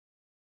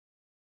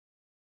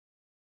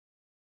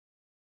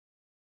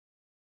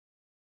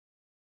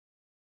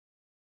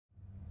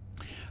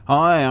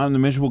Hi, I'm the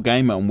Miserable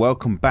Gamer, and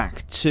welcome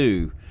back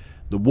to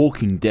The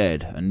Walking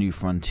Dead: A New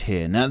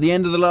Frontier. Now, at the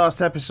end of the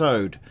last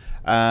episode,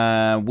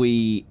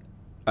 we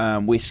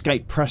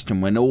escaped Preston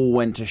when all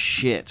went to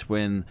shit.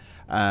 When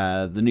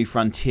the New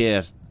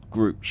Frontier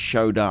group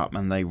showed up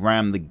and they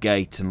rammed the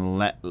gate and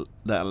let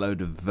a load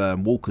of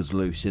walkers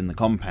loose in the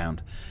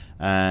compound,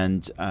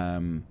 and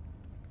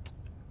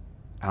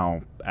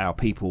our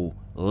people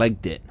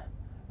legged it.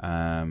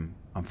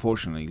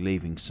 Unfortunately,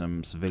 leaving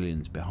some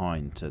civilians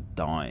behind to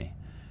die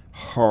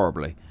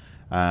horribly,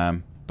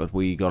 but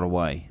we got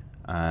away,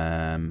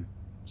 so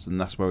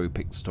that's where we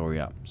picked the story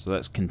up. So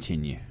let's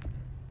continue.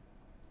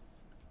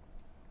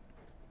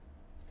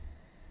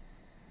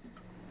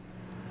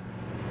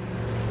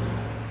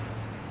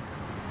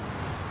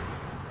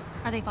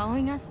 Are they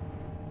following us?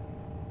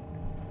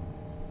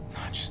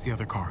 Just the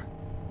other car.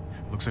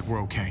 Looks like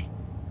we're okay.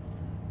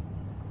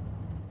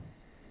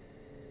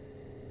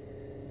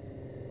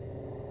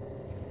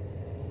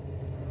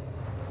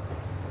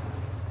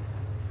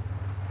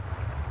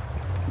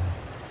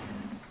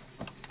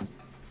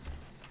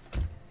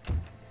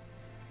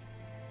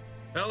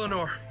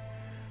 Eleanor,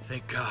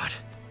 thank God.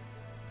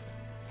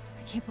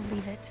 I can't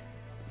believe it.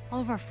 All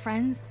of our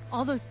friends,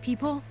 all those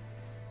people.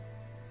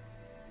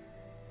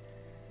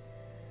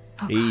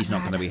 Oh, He's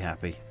not Conrad. going to be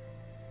happy.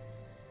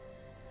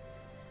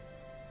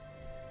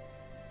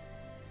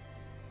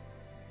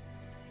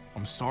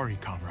 I'm sorry,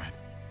 Conrad.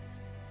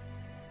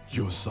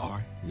 You're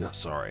sorry? You're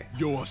sorry.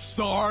 You're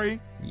sorry?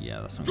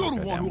 Yeah, that's not You're going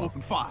the to go one down who well.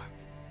 opened fire.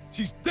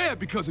 She's dead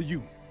because of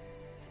you.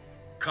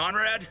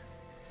 Conrad,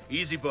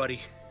 easy,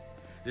 buddy.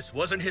 This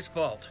wasn't his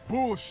fault.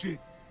 Bullshit.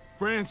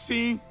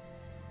 Francine,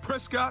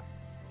 Prescott,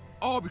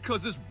 all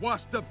because this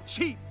washed-up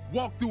cheat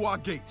walked through our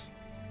gates.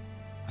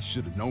 I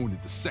should have known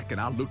it the second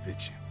I looked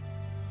at you.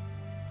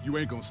 You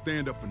ain't gonna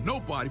stand up for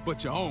nobody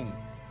but your own.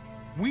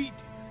 We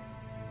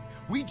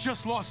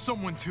just lost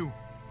someone too.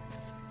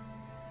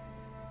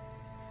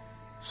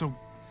 So,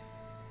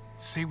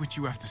 say what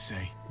you have to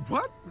say.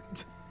 What?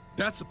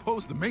 That's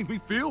supposed to make me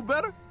feel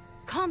better?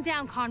 Calm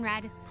down,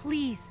 Conrad,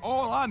 please.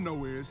 All I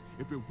know is,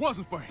 if it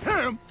wasn't for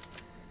him...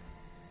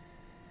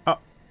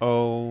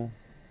 Uh-oh.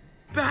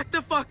 Back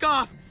the fuck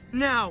off,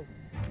 now!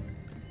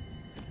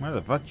 Where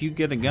the fuck you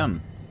get a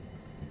gun?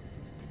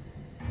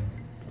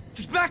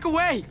 Just back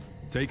away!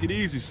 Take it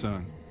easy,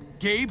 son.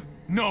 Gabe,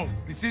 no,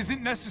 this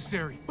isn't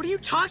necessary. What are you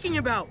talking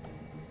about?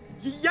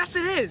 Yes,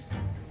 it is!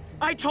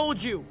 I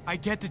told you! I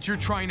get that you're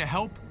trying to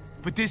help,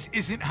 but this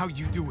isn't how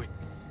you do it.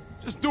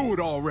 Just do it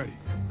already.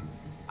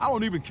 I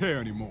don't even care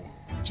anymore.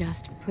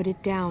 Just put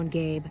it down,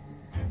 Gabe.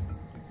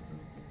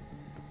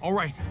 All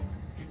right,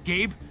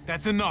 Gabe,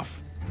 that's enough.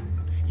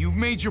 You've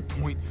made your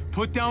point.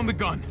 Put down the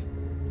gun.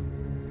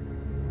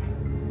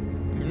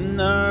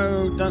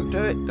 No, don't do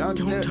it. Don't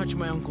do Don't it. touch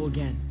my uncle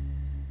again.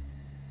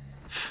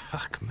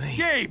 Fuck me.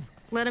 Gabe!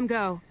 Let him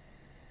go.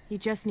 He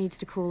just needs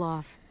to cool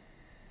off.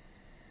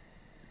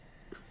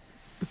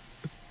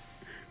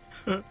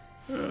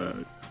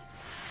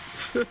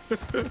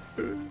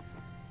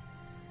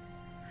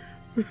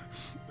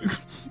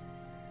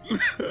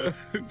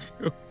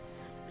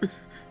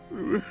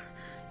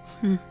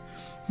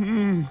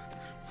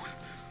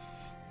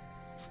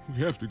 We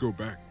have to go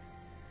back.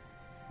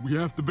 We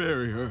have to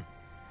bury her.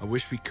 I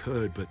wish we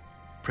could, but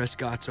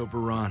Prescott's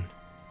overrun.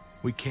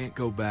 We can't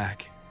go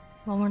back.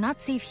 Well, we're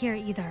not safe here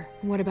either.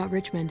 What about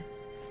Richmond?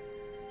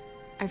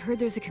 I've heard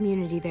there's a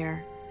community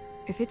there.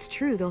 If it's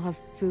true, they'll have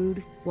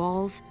food,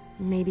 walls,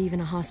 maybe even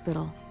a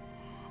hospital.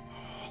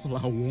 All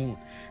I want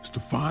is to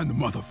find the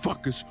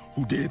motherfuckers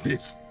who did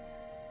this.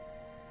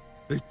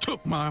 They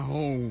took my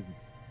home.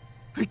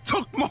 They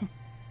took my...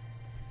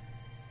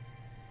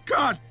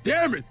 God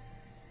damn it!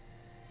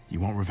 You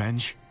want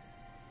revenge?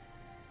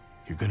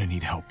 You're gonna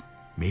need help.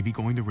 Maybe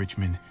going to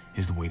Richmond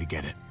is the way to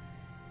get it.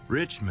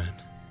 Richmond?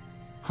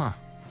 Huh.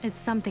 It's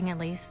something at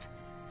least.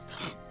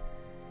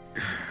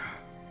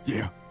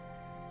 Yeah.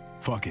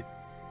 Fuck it.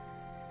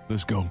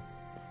 Let's go.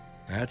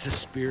 That's a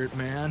spirit,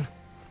 man.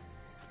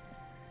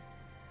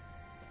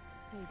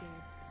 Hey, Gabe.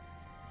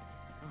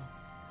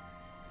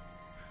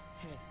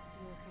 Hey.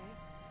 You okay?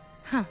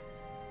 Huh.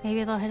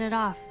 Maybe they'll hit it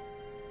off.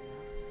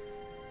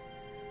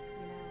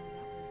 You know,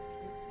 that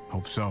was...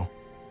 Hope so.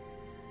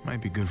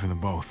 Might be good for them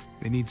both.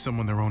 They need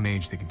someone their own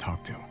age they can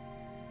talk to.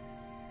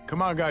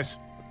 Come on, guys.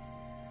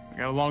 We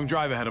got a long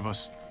drive ahead of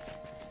us.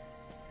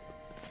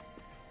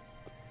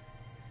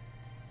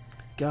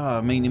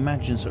 God, I mean,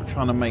 imagine sort of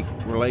trying to make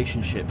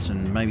relationships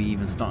and maybe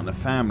even starting a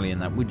family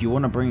and that. Would you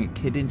want to bring a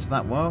kid into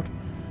that world?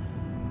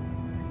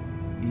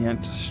 You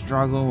had to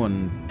struggle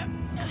and...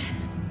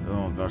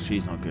 Oh, gosh,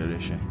 she's not good,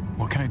 is she?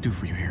 What can I do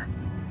for you here?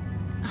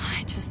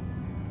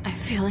 I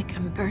feel like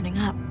I'm burning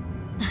up.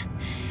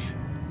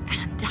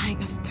 And I'm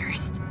dying of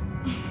thirst.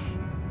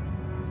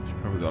 She's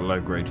probably got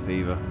low-grade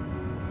fever.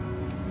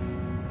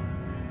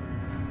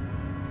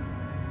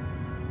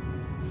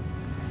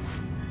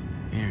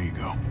 Here you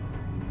go.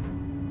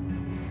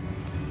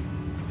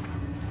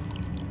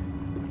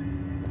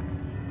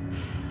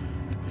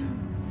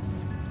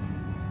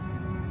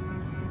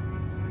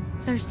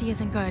 Thirsty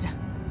isn't good.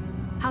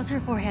 How's her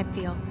forehead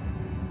feel?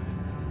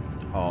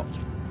 Hot.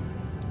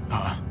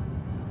 Hot.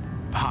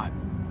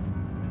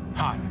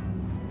 Hot.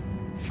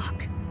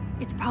 Fuck.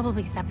 It's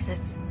probably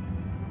sepsis.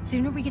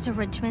 Sooner we get to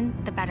Richmond,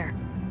 the better.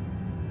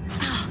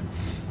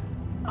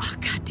 Oh,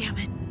 God damn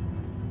it.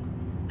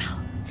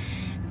 Oh,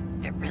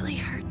 it really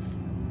hurts.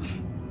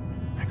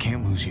 I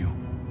can't lose you.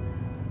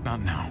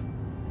 Not now.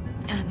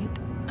 And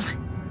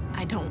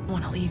I don't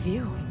want to leave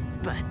you,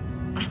 but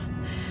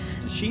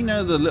Does she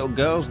know the little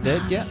girl's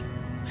dead yet?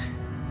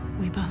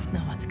 we both know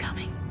what's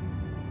coming.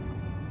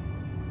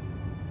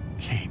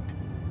 Kate.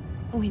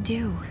 We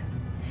do.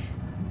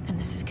 And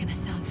this is gonna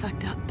sound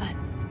fucked up, but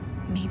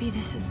maybe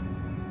this is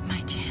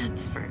my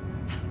chance for...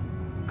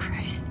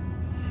 Christ.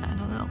 I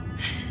don't know.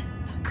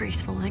 A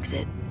graceful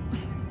exit.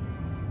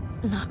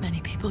 Not many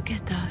people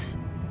get those.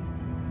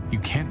 You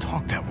can't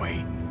talk that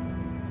way.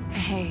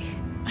 Hey,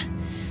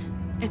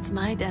 it's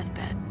my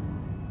deathbed.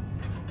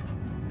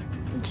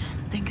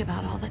 Just think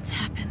about all that's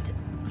happened.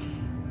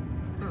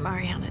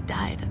 Mariana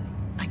died, and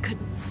I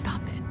couldn't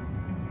stop it.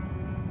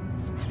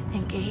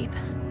 And Gabe,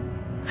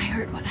 I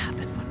heard what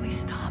happened when we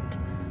stopped.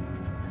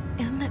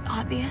 Isn't it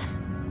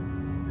obvious?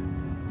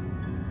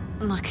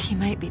 Look, he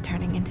might be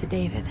turning into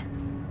David.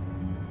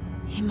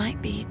 He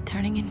might be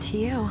turning into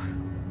you.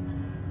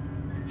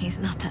 He's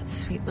not that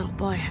sweet little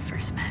boy I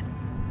first met.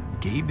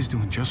 Gabe is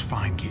doing just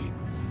fine, Kate.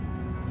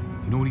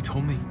 You know what he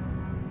told me?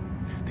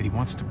 That he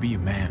wants to be a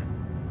man.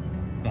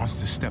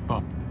 Wants to step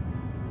up.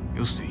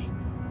 You'll see.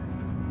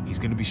 He's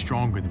gonna be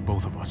stronger than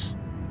both of us.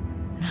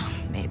 No,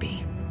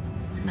 maybe.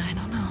 I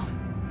don't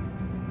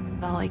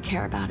know. All I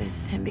care about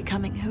is him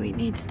becoming who he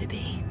needs to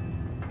be.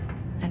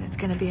 And it's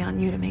gonna be on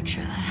you to make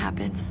sure that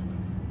happens.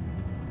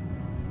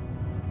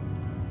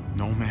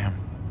 No, ma'am.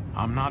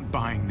 I'm not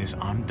buying this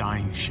I'm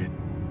dying shit.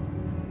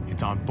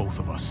 It's on both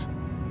of us.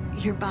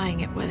 You're buying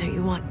it whether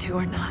you want to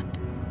or not.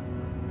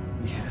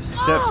 Yeah,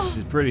 sepsis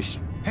is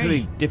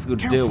pretty difficult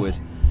to deal with.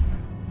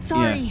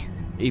 Sorry. Yeah,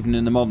 even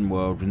in the modern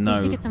world with We no...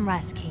 should get some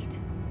rest, Kate.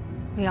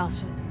 We all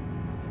should.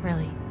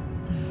 Really.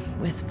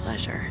 With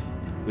pleasure.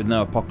 with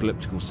no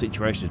apocalyptical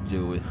situation to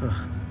deal with.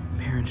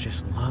 Parents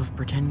just love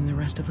pretending the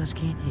rest of us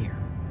can't hear.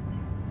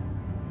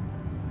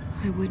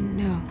 I wouldn't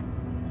know.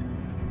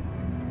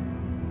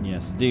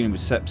 Yes, dealing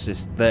with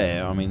sepsis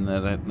there, I mean,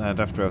 they'd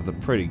have to have the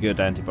pretty good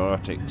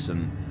antibiotics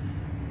and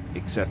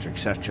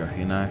etc.,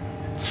 you know.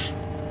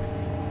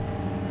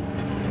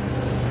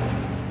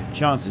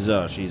 Chances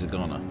are she's a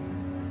goner.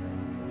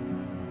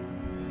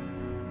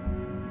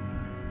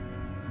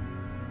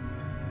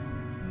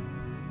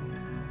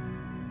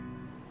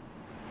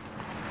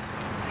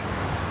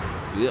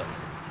 Yep.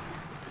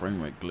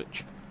 Frame rate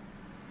glitch.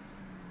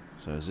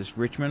 So is this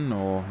Richmond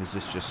or is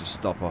this just a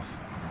stop off?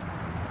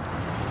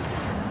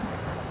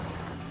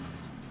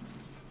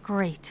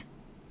 Great.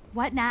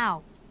 What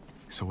now?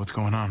 So what's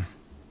going on?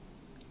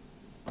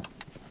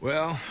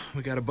 Well,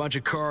 we got a bunch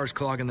of cars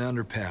clogging the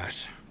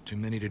underpass. Too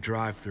many to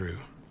drive through.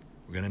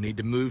 We're gonna need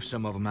to move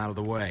some of them out of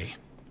the way.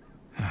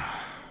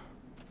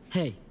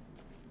 Hey,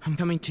 I'm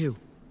coming too.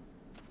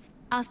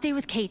 I'll stay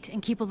with Kate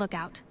and keep a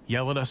lookout.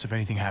 Yell at us if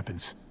anything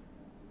happens.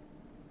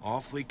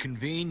 Awfully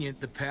convenient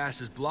the pass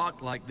is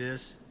blocked like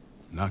this.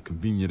 Not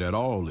convenient at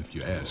all, if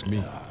you ask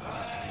me.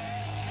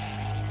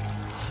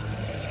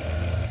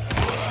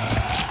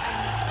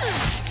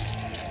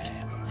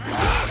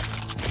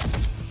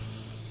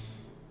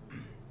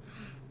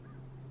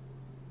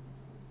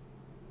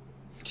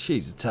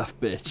 She's a tough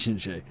bitch, isn't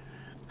she?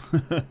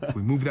 If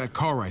we move that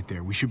car right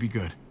there, we should be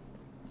good.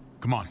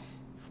 Come on,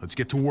 let's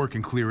get to work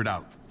and clear it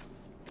out.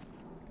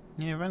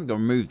 Yeah, we've only got to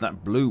move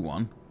that blue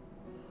one.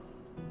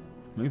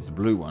 Move the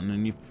blue one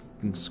and you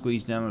can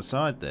squeeze down the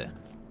side there.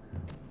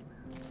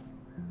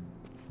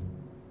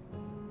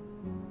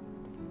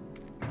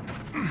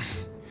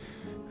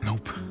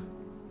 Nope.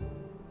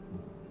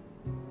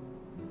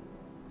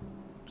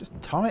 Just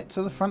tie it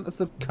to the front of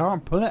the car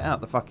and pull it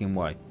out the fucking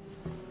way.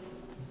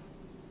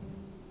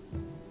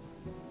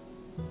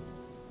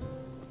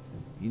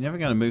 You're never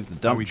going to move the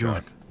How dump we doing?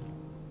 truck.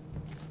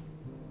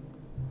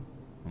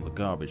 Or the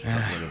garbage truck,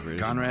 whatever it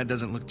is. Conrad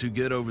doesn't look too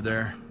good over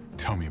there.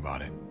 Tell me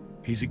about it.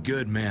 He's a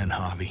good man,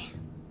 Javi.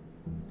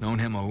 Known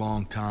him a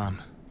long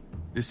time.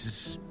 This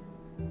is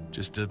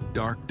just a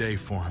dark day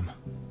for him.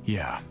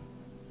 Yeah.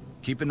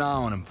 Keep an eye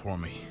on him for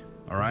me,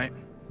 all right?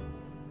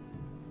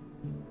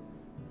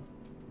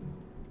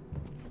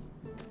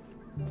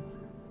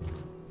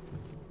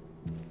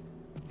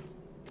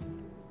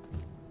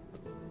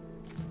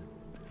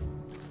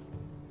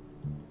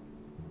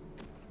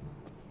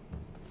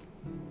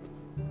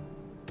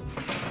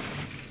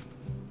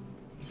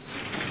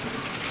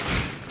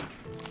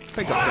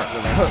 Pick up that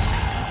little hook.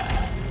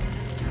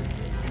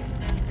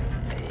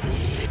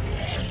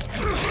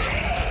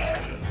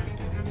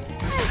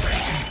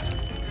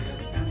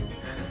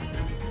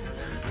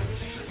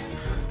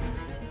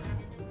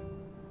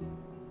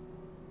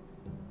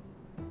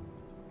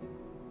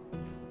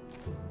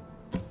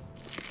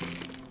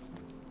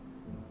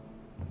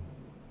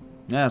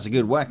 That's a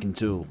good whacking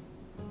tool.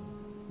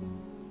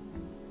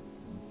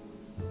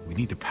 We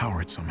need to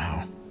power it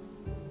somehow.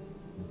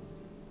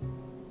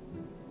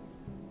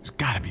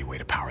 be a way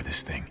to power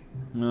this thing.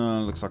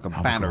 Oh, looks like a I'll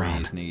look battery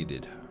around. is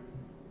needed.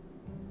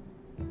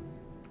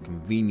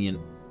 Convenient.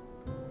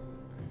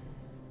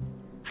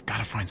 I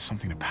gotta find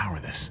something to power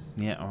this.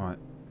 Yeah, alright.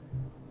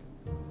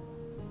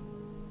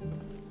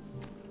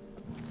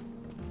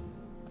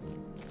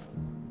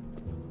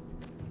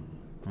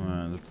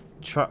 The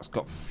truck's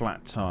got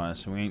flat tires,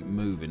 so we ain't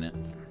moving it.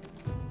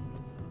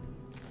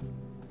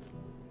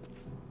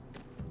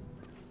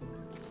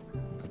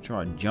 Could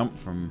try and jump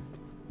from...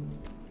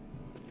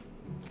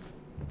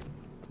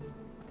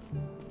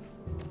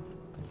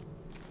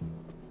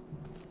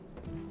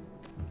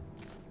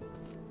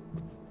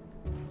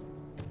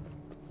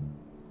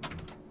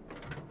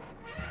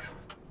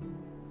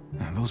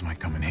 Now, those might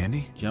come in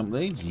handy. Jump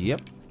leads?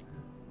 Yep.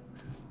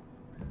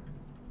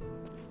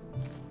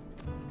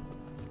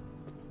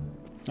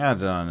 How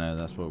did I know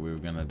that's what we were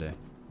going to do?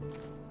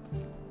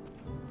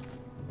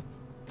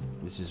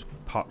 This is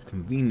parked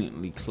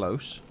conveniently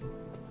close.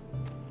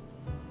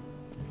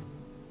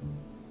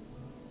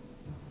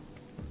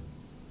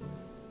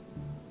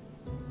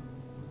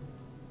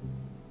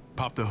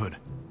 Pop the hood.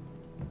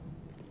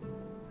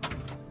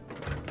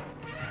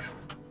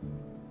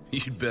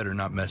 You'd better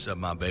not mess up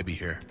my baby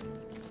here.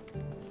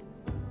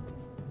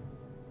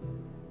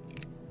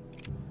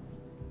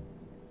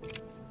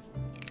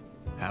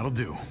 That'll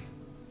do.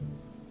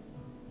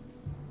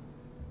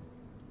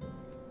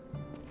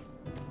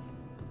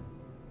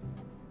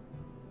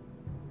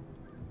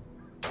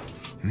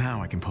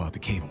 Now I can pull out the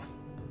cable.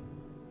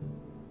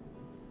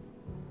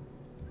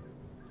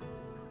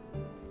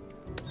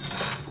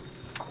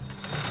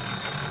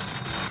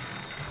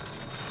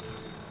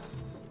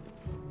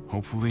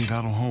 Hopefully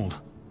that'll hold.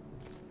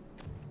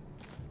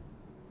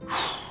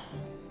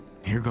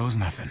 Here goes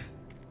nothing.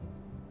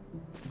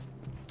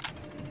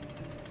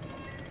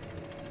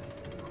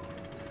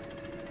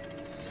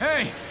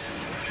 Hey!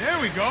 There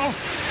we go!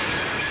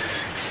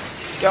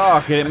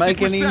 Oh, can it make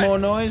we're any set. more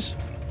noise?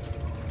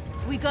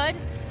 We good?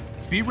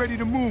 Be ready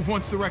to move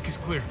once the wreck is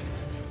clear.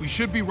 We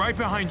should be right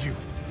behind you.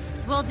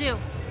 Will do.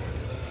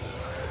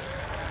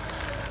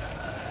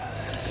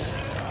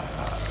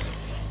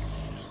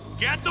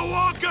 Get the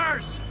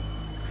walkers!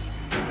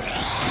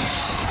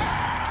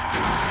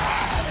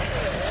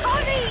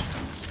 Tony!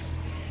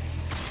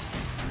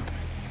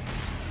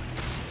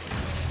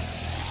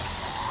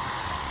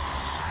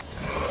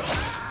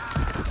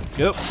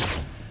 Yep.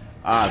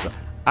 I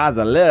was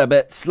a little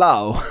bit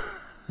slow.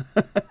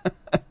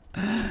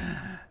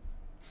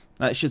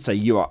 That should say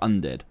you are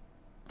undead.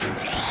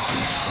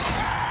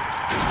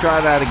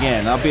 Try that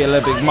again. I'll be a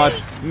little bit. My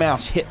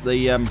mouse hit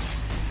the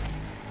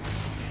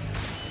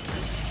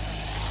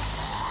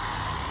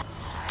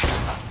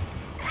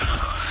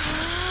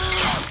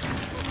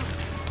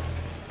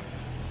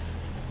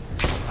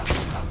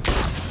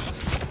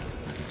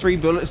Three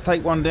bullets,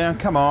 take one down.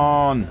 Come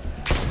on.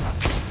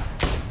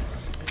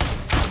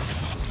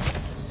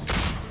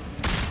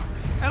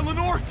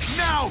 Eleanor,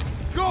 now!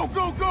 Go,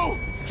 go, go!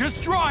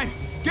 Just drive!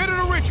 Get her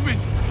to Richmond!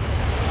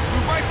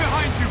 We're right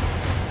behind you!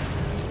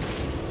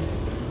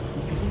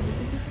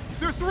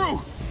 They're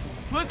through!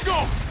 Let's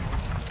go!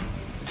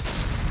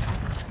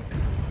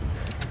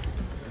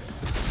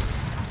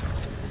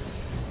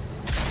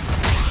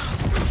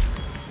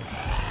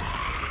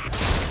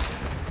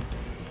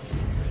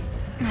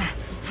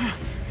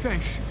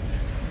 Thanks.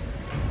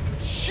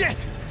 Shit!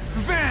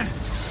 The van!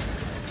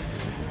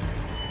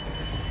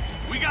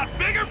 We got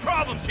bigger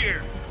problems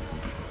here!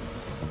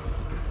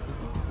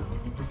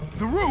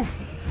 The roof!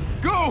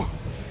 Go!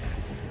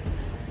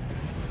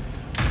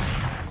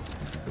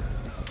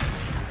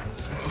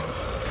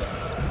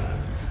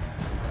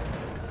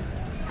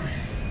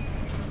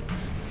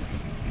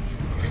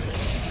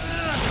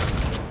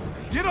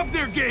 Get up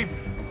there, Gabe!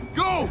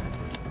 Go!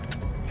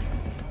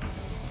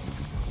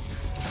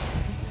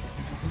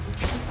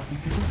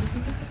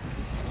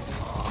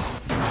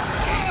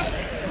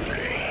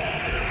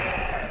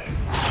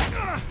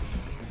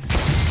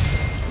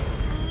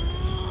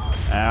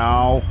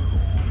 Ow.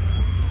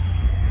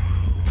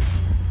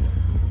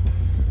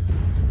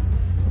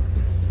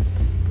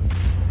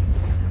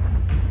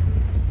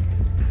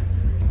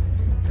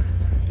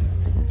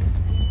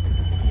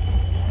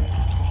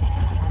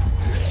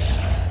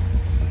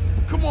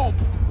 Come on!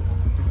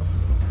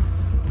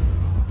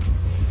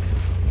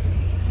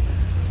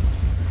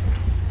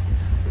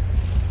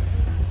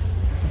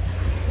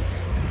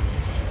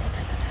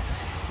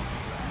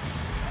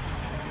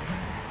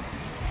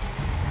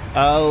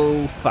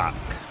 Oh, fuck.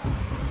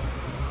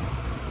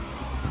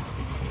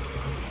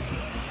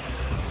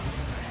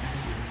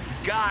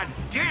 God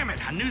damn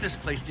it! I knew this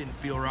place didn't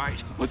feel right.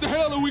 What the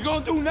hell are we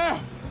gonna do now?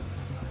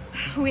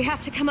 We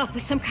have to come up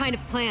with some kind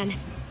of plan.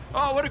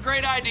 Oh, what a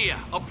great idea.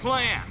 A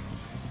plan.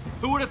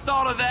 Who would have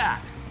thought of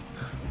that?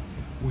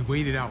 We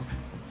wait it out.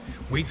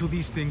 Wait till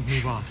these things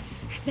move on.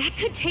 That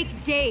could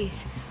take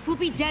days. We'll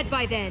be dead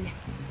by then.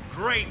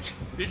 Great.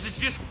 This is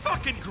just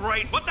fucking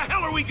great. What the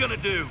hell are we gonna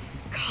do?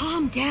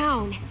 Calm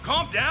down.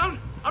 Calm down?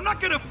 I'm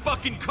not gonna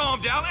fucking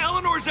calm down.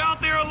 Eleanor's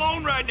out there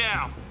alone right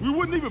now. We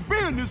wouldn't even be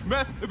in this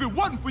mess if it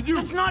wasn't for you.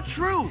 That's not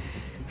true.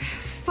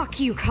 Fuck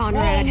you, Whoa,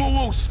 Conrad. whoa,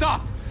 whoa,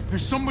 stop!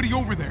 There's somebody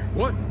over there.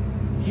 What?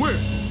 Where?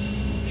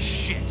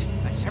 Shit.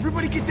 Nice.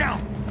 Everybody get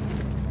down.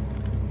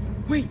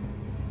 Wait,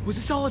 was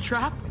this all a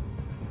trap?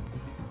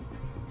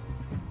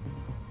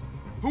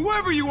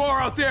 Whoever you are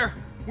out there,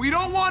 we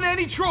don't want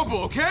any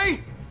trouble,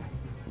 okay?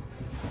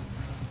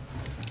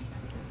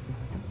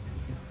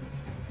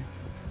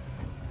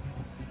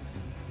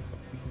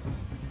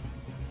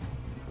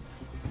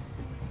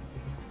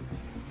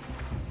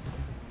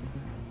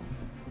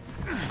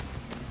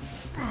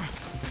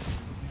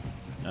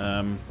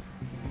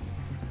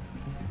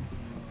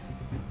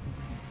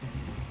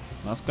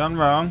 What's gone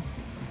wrong?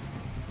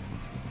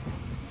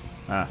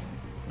 Ah,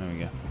 there we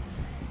go.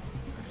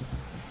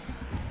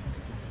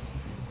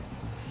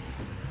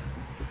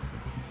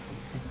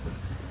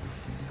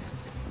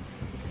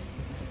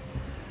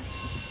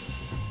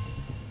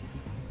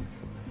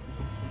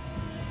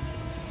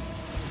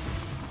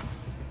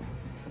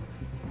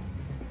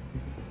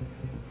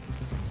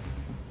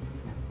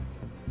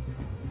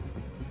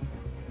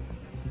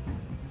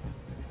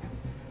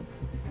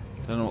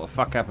 Don't know what the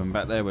fuck happened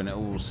back there when it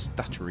all was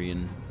stuttery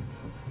and...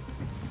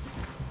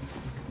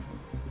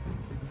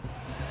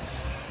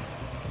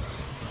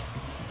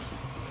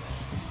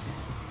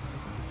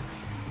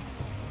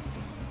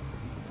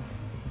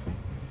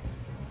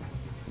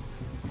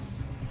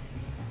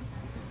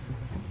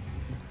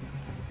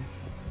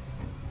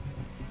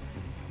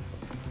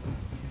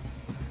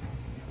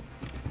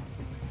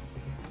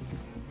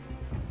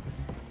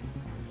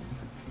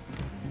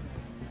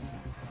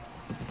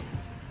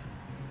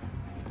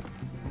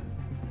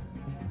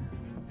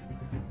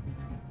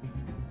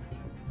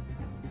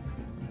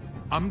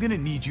 I'm gonna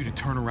need you to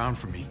turn around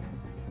for me.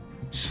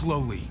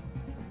 Slowly.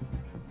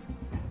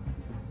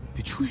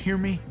 Did you hear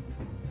me?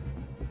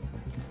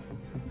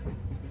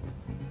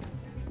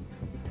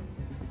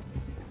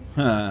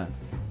 Huh.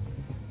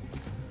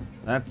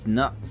 That's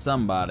not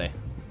somebody.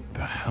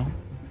 The hell?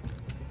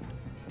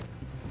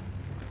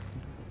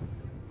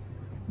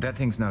 That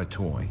thing's not a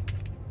toy.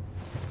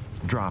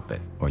 Drop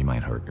it, or you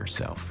might hurt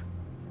yourself.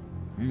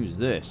 Who's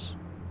this?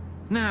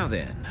 Now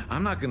then,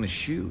 I'm not gonna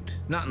shoot.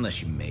 Not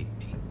unless you make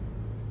me.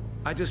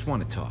 I just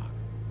want to talk.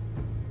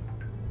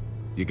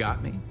 You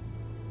got me?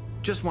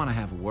 Just want to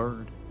have a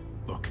word.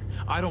 Look,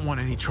 I don't want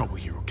any trouble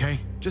here, okay?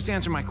 Just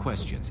answer my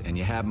questions, and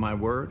you have my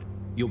word,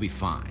 you'll be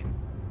fine.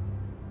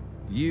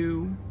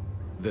 You,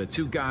 the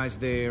two guys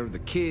there, the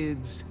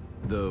kids,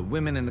 the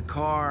women in the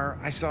car,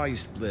 I saw you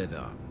split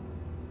up.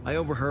 I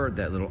overheard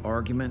that little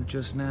argument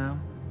just now.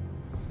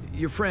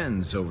 Your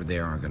friends over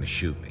there aren't gonna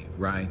shoot me,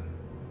 right?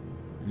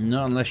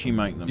 Not unless you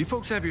make them. You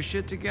folks have your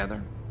shit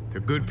together?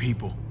 They're good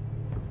people.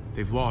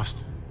 They've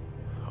lost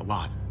a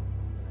lot.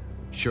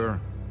 Sure.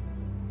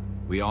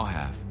 We all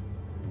have.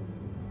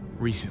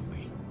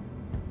 Recently.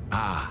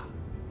 Ah,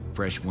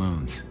 fresh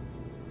wounds.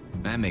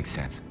 That makes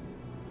sense.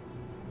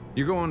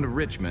 You're going to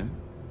Richmond.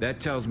 That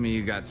tells me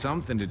you got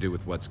something to do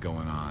with what's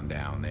going on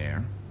down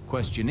there.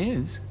 Question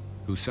is,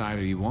 whose side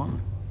are you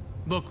on?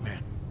 Look,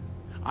 man,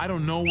 I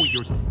don't know what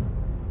you're...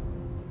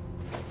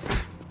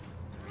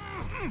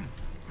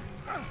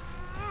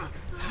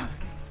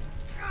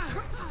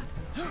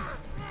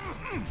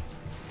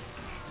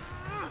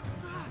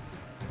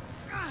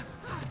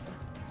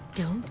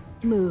 Don't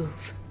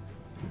move.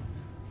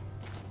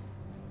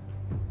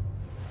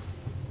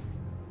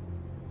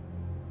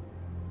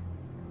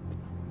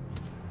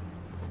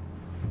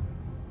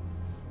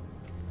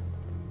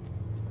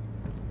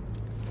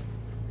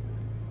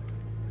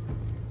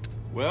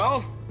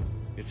 Well,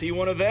 is he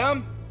one of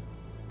them?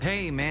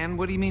 Hey, man,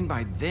 what do you mean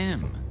by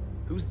them?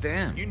 Who's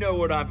them? You know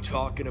what I'm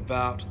talking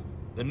about.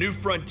 The New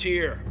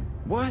Frontier.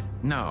 What?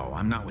 No,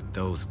 I'm not with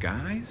those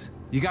guys.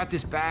 You got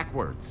this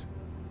backwards.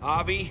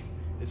 Javi,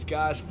 this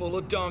guy's full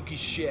of donkey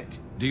shit.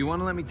 Do you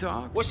want to let me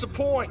talk? What's the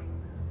point?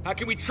 How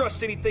can we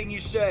trust anything you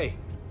say?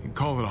 You can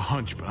call it a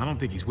hunch, but I don't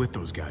think he's with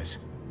those guys.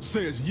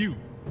 Says you.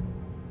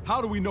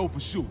 How do we know for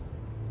sure?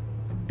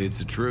 It's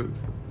the truth.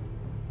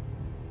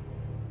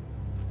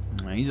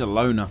 He's a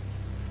loner.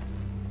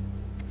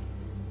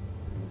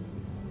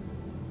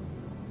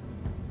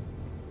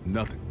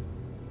 Nothing.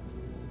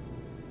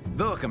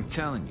 Look, I'm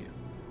telling you.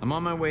 I'm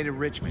on my way to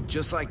Richmond,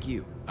 just like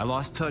you. I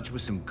lost touch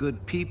with some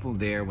good people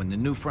there when the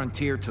New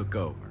Frontier took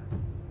over.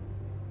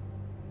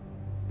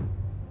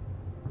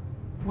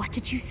 What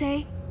did you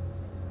say?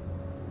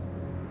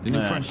 The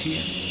New Frontier?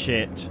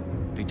 Shit.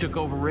 They took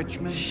over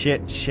Richmond?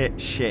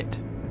 Shit.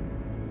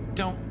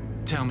 Don't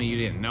tell me you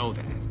didn't know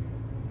that.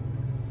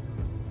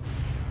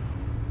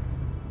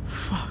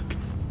 Fuck.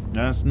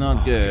 That's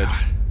not good.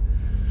 God.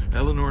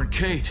 Eleanor and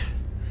Kate.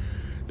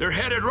 They're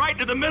headed right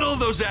to the middle of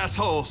those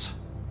assholes.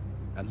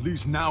 At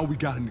least now we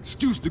got an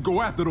excuse to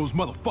go after those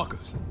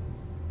motherfuckers.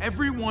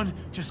 Everyone,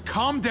 just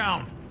calm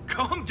down.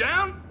 Calm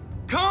down?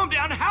 Calm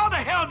down? How the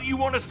hell do you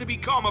want us to be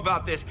calm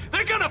about this?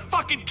 They're gonna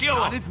fucking kill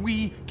Not him! if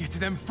we get to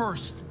them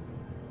first.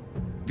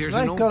 There's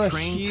They've an got a old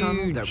train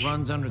tunnel that huge-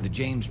 runs under the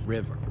James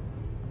River.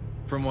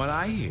 From what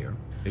I hear,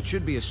 it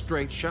should be a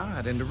straight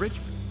shot into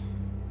Richmond.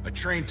 A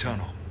train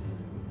tunnel.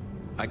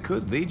 I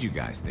could lead you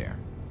guys there.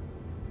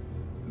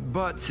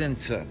 But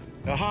since a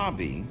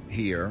hobby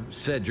here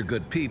said you're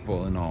good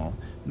people and all,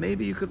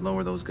 maybe you could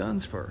lower those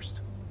guns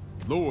first.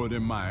 Lower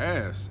than my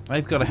ass.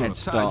 They've got a head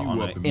start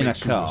on it in a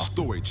car. The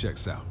story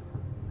checks out.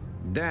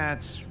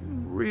 That's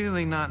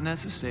really not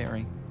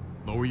necessary.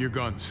 Lower your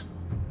guns.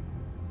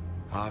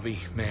 Javi,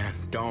 man,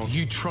 don't. Do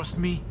you trust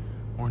me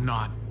or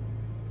not?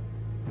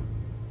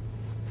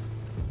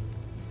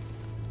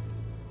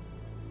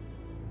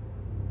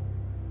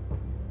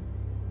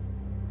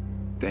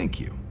 Thank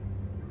you.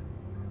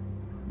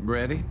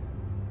 Ready?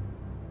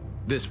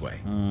 This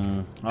way.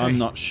 I'm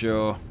not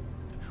sure.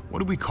 What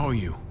do we call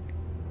you?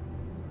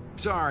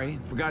 Sorry,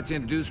 forgot to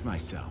introduce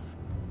myself.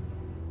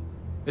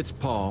 It's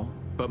Paul,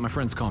 but my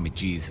friends call me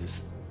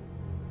Jesus.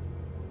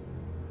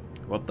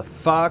 What the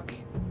fuck?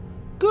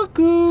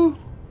 Cuckoo!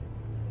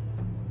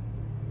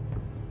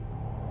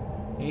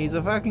 He's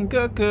a fucking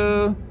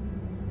cuckoo!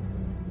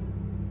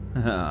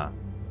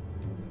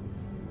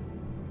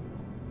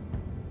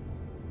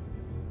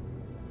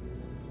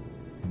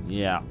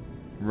 Yeah.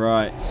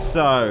 Right,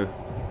 so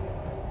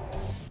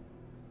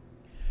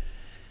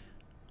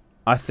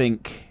I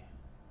think...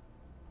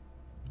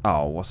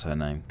 Oh, what's her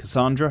name?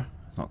 Cassandra?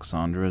 Not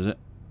Cassandra, is it?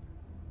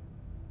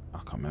 I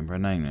can't remember her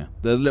name now.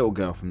 The little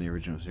girl from the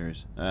original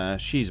series.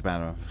 She's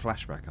about a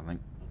flashback, I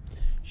think.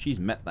 She's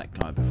met that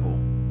guy before.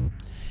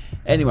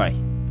 Anyway,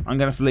 I'm going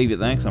to have to leave it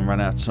there because I'm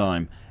running out of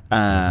time.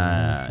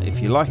 If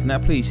you're liking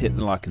that, please hit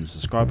the like and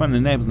subscribe button.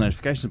 Enables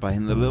notifications by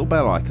hitting the little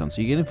bell icon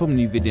so you get informed of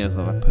new videos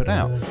that I put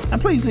out.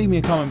 And please leave me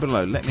a comment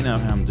below. Let me know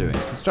how I'm doing.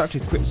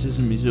 Constructive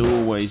criticism is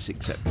always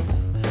acceptable.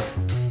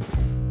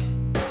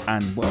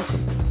 And welcome.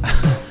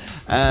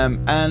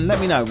 And let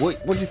me know,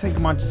 what do you think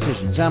of my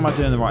decisions? Am I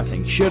doing the right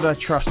thing? Should I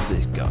trust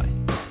this guy?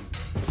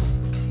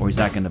 Or is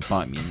that going to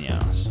bite me in the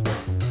ass?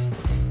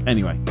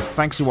 Anyway,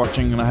 thanks for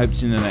watching and I hope to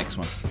see you in the next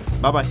one.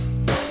 Bye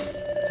bye.